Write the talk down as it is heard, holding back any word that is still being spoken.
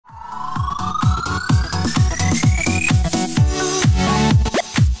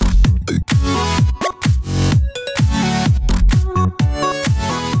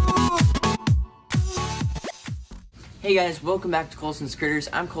Hey guys, welcome back to Colson's Critters.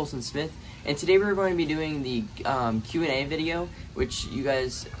 I'm Colson Smith, and today we're going to be doing the Q&A video, which you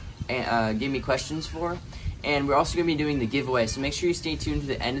guys gave me questions for, and we're also going to be doing the giveaway, so make sure you stay tuned to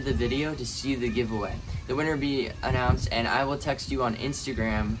the end of the video to see the giveaway. The winner will be announced, and I will text you on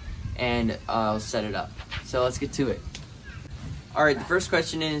Instagram, and I'll set it up. So let's get to it. Alright, the first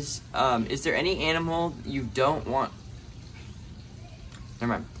question is there any animal you don't want...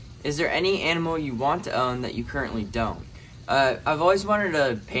 Never mind. Is there any animal you want to own that you currently don't? I've always wanted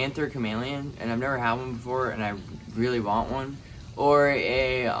a panther chameleon, and I've never had one before, and I really want one. Or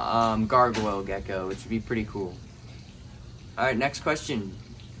a gargoyle gecko, which would be pretty cool. Alright, next question.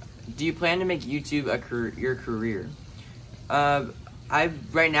 Do you plan to make YouTube your career?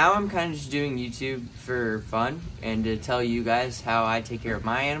 Right now I'm kind of just doing YouTube for fun, and to tell you guys how I take care of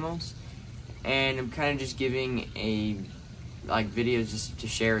my animals. And I'm kind of just giving videos just to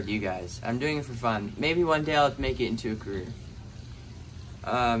share with you guys. I'm doing it for fun. Maybe one day I'll make it into a career.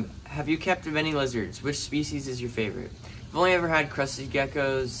 Have you kept many lizards? Which species is your favorite? I've only ever had crested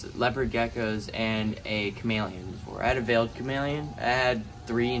geckos, leopard geckos, and a chameleon before. I had a veiled chameleon. I had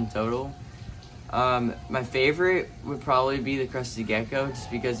 3 in total. My favorite would probably be the crested gecko,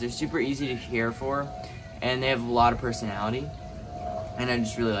 just because they're super easy to care for, and they have a lot of personality, and I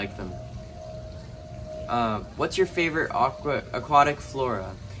just really like them. What's your favorite aquatic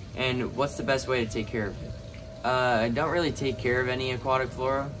flora, and what's the best way to take care of it? I don't really take care of any aquatic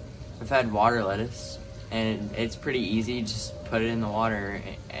flora. I've had water lettuce, and it's pretty easy. Just put it in the water,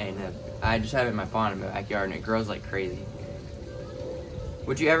 and I just have it in my pond in my backyard, and it grows like crazy.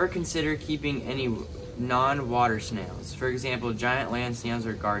 Would you ever consider keeping any non-water snails? For example, giant land snails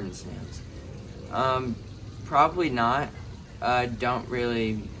or garden snails? Probably not. I don't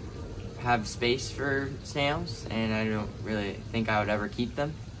really have space for snails, and I don't really think I would ever keep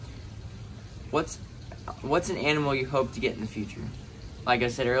them. What's an animal you hope to get in the future? Like I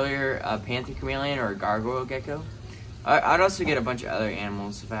said earlier, a panther chameleon or a gargoyle gecko. I'd also get a bunch of other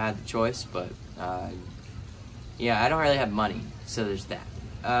animals if I had the choice, but yeah, I don't really have money, so there's that.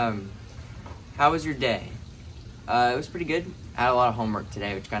 How was your day? It was pretty good. I had a lot of homework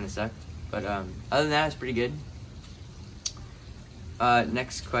today, which kind of sucked, but other than that, it's pretty good.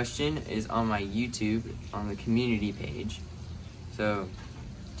 Next question is on my YouTube, on the community page. So,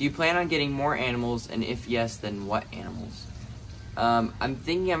 do you plan on getting more animals, and if yes, then what animals? I'm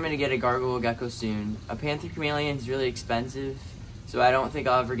thinking I'm going to get a gargoyle gecko soon. A panther chameleon is really expensive, so I don't think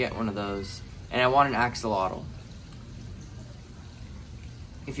I'll ever get one of those. And I want an axolotl.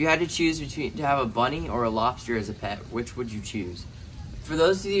 If you had to choose between to have a bunny or a lobster as a pet, which would you choose? For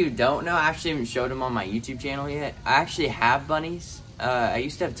those of you who don't know, I actually haven't showed them on my YouTube channel yet. I actually have bunnies. I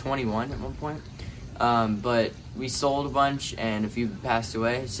used to have 21 at one point, but we sold a bunch and a few passed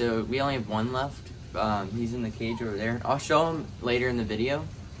away, so we only have 1 left. He's in the cage over there. I'll show him later in the video.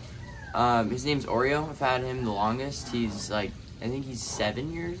 His name's Oreo. I've had him the longest. He's like, I think he's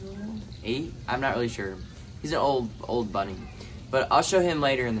 7 years old? 8? I'm not really sure. He's an old bunny, but I'll show him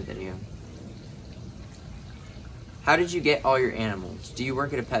later in the video. How did you get all your animals? Do you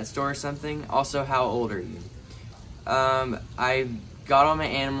work at a pet store or something? Also, how old are you? I got all my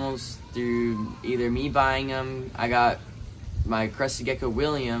animals through either me buying them. I got my crested gecko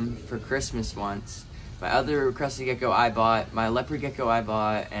William for Christmas once. My other crested gecko I bought. My leopard gecko I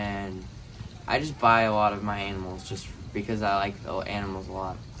bought. And I just buy a lot of my animals just because I like the animals a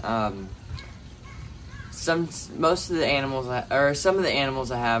lot. Some of the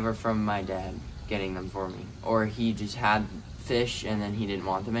animals I have are from my dad getting them for me. Or he just had fish and then he didn't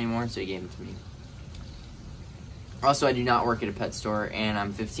want them anymore, so he gave them to me. Also, I do not work at a pet store, and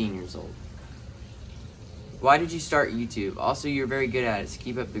I'm 15 years old. Why did you start YouTube? Also, you're very good at it, so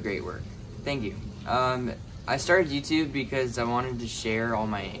keep up the great work. Thank you. I started YouTube because I wanted to share all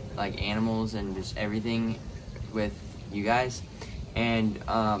my animals and just everything with you guys. And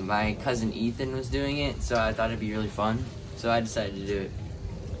my cousin Ethan was doing it, so I thought it'd be really fun. So I decided to do it.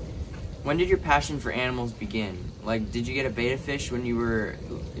 When did your passion for animals begin? Like, did you get a betta fish when you were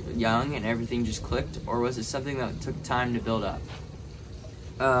young and everything just clicked, or was it something that took time to build up?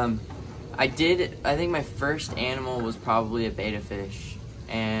 I think my first animal was probably a betta fish,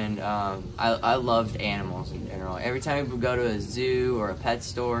 and I loved animals in general. Every time we would go to a zoo or a pet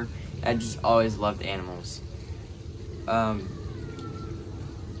store, I just always loved animals.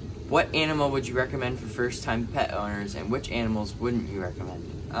 What animal would you recommend for first-time pet owners, and which animals wouldn't you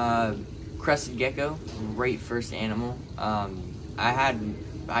recommend? Crested gecko, great first animal. I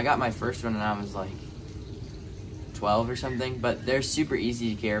got my first one when I was like 12 or something, but they're super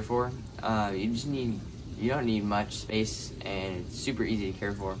easy to care for. You don't need much space, and it's super easy to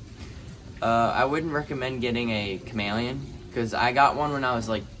care for. I wouldn't recommend getting a chameleon, because I got one when I was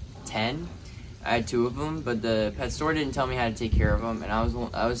like 10. I had 2 of them, but the pet store didn't tell me how to take care of them, and I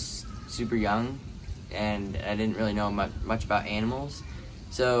was super young, and I didn't really know much about animals.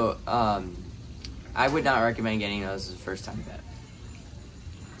 So I would not recommend getting those as a first-time pet.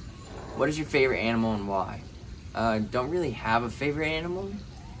 What is your favorite animal and why? Don't really have a favorite animal.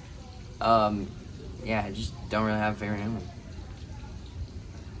 Yeah, I just don't really have a favorite animal.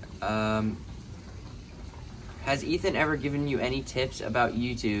 Has Ethan ever given you any tips about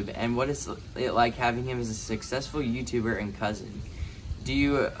YouTube, and what is it like having him as a successful YouTuber and cousin? Do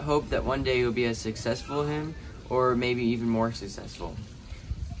you hope that one day you'll be as successful as him, or maybe even more successful?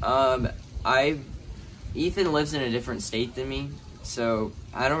 Ethan lives in a different state than me, so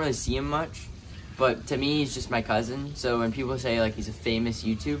I don't really see him much, but to me he's just my cousin. So when people say like he's a famous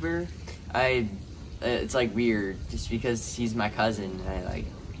YouTuber, it's like weird just because he's my cousin.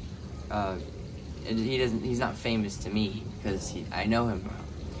 He's not famous to me because I know him well.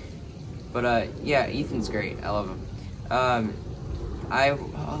 But yeah, Ethan's great. I love him.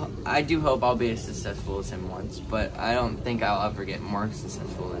 I do hope I'll be as successful as him once, but I don't think I'll ever get more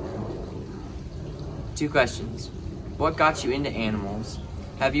successful than him. 2 questions. What got you into animals?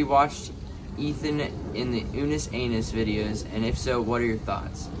 Have you watched Ethan in the QnA videos, and if so, what are your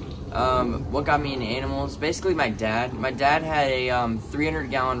thoughts? What got me into animals? Basically my dad. My dad had a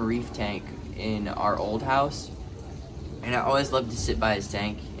 300-gallon reef tank in our old house, and I always loved to sit by his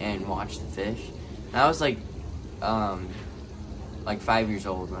tank and watch the fish. And I was like 5 years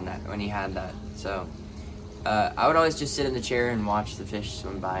old when he had that. So I would always just sit in the chair and watch the fish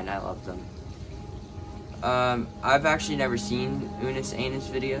swim by, and I loved them. I've actually never seen QnA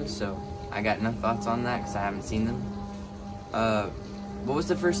videos, so I got enough thoughts on that because I haven't seen them. What was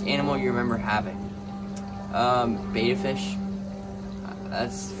the first animal you remember having? Betta fish.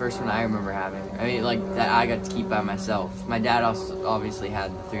 That's the first one I remember having. I mean, like, that I got to keep by myself. My dad also obviously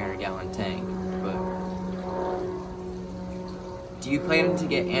had the 300-gallon tank, but... Do you plan to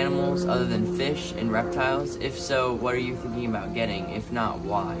get animals other than fish and reptiles? If so, what are you thinking about getting? If not,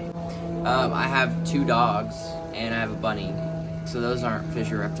 why? I have 2 dogs, and I have a bunny, so those aren't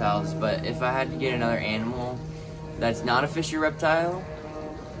fish or reptiles, but if I had to get another animal that's not a fish or reptile,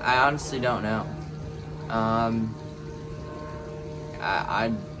 I honestly don't know.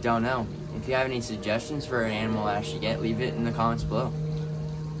 I don't know. If you have any suggestions for an animal that I should get, leave it in the comments below.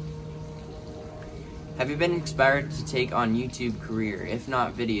 Have you been inspired to take on YouTube career? If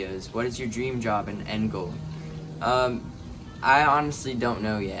not videos, what is your dream job and end goal? I honestly don't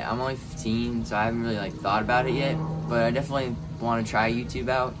know yet. I'm only 15, so I haven't really thought about it yet, but I definitely want to try YouTube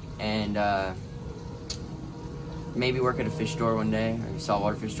out and maybe work at a fish store one day, or a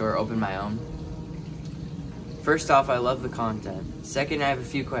saltwater fish store, or open my own. First off, I love the content. Second, I have a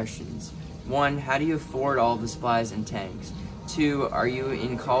few questions. 1, how do you afford all the supplies and tanks? 2, are you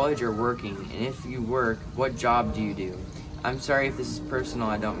in college or working? And if you work, what job do you do? I'm sorry if this is personal,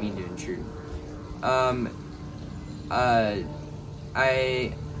 I don't mean to intrude. I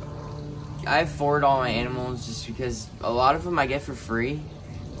afford all my animals just because a lot of them I get for free,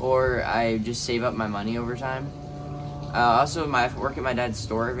 or I just save up my money over time. Also, I work at my dad's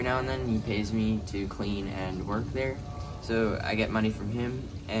store every now and then. He pays me to clean and work there, so I get money from him.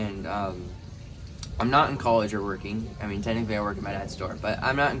 And I'm not in college or working. I mean, technically I work at my dad's store, but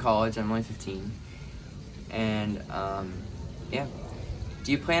I'm not in college. I'm only 15. And yeah.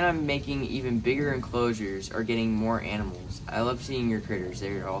 Do you plan on making even bigger enclosures or getting more animals? I love seeing your critters.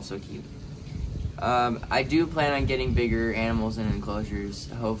 They're all so cute. I do plan on getting bigger animals and enclosures,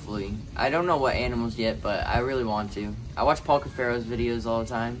 hopefully. I don't know what animals yet, but I really want to. I watch Paul Cafaro's videos all the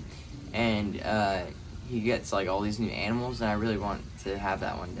time, and he gets all these new animals, and I really want to have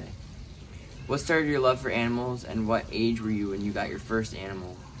that one day. What started your love for animals, and what age were you when you got your first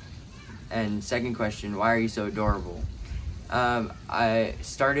animal? And second question, why are you so adorable? I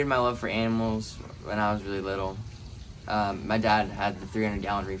started my love for animals when I was really little. My dad had the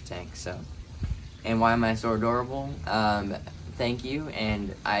 300-gallon reef tank, so... And why am I so adorable? Thank you,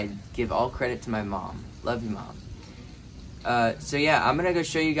 and I give all credit to my mom. Love you, Mom. So yeah, I'm gonna go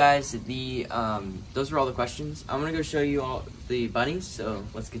show you guys the, those were all the questions. I'm gonna go show you all the bunnies, so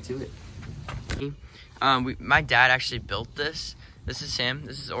let's get to it. My dad actually built this. This is him,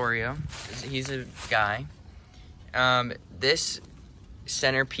 this is Oreo. He's a guy. This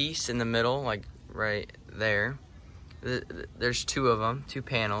centerpiece in the middle, right there, there's 2 of them, 2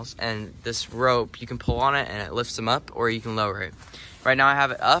 panels, and this rope, you can pull on it and it lifts him up, or you can lower it. Right now I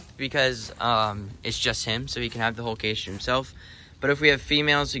have it up because it's just him, so he can have the whole cage to himself. But if we have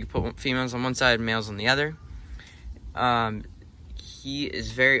females, you can put females on one side and males on the other. he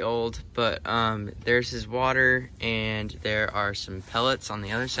is very old, but there's his water, and there are some pellets on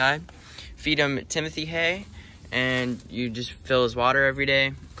the other side. Feed him Timothy hay, and you just fill his water every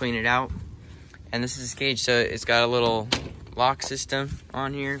day, clean it out. And this is his cage, so it's got a little lock system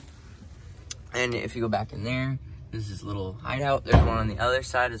on here. And if you go back in there, this is his little hideout. There's one on the other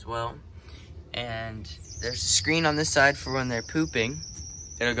side as well. And there's a screen on this side for when they're pooping.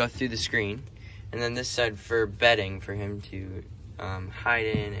 It'll go through the screen. And then this side for bedding for him to hide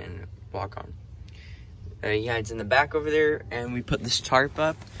in and walk on. He hides in the back over there, and we put this tarp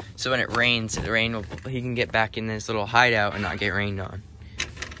up so when it rains, he can get back in this little hideout and not get rained on.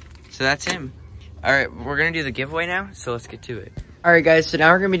 So that's him. All right, we're gonna do the giveaway now, so let's get to it. All right, guys, so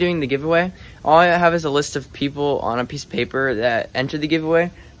now we're gonna be doing the giveaway. All I have is a list of people on a piece of paper that entered the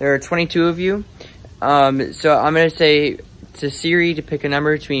giveaway. There are 22 of you. So I'm gonna say to Siri to pick a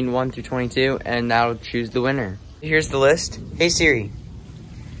number between 1 through 22, and that'll choose the winner. Here's the list. Hey Siri,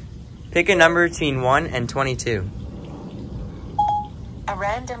 pick a number between 1 and 22. A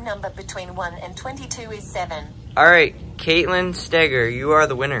random number between 1 and 22 is 7. All right, Caitlin Steger, you are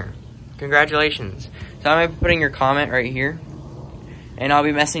the winner. Congratulations. So I'm gonna be putting your comment right here, and I'll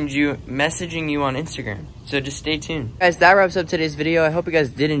be messaging you on Instagram. So just stay tuned. Guys, that wraps up today's video. I hope you guys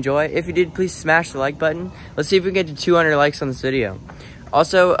did enjoy. If you did, please smash the like button. Let's see if we can get to 200 likes on this video.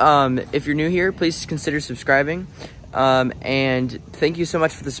 Also, if you're new here, please consider subscribing. And thank you so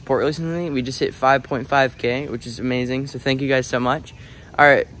much for the support recently. We just hit 5.5K, which is amazing. So thank you guys so much. All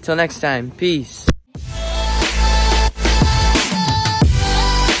right, till next time. Peace.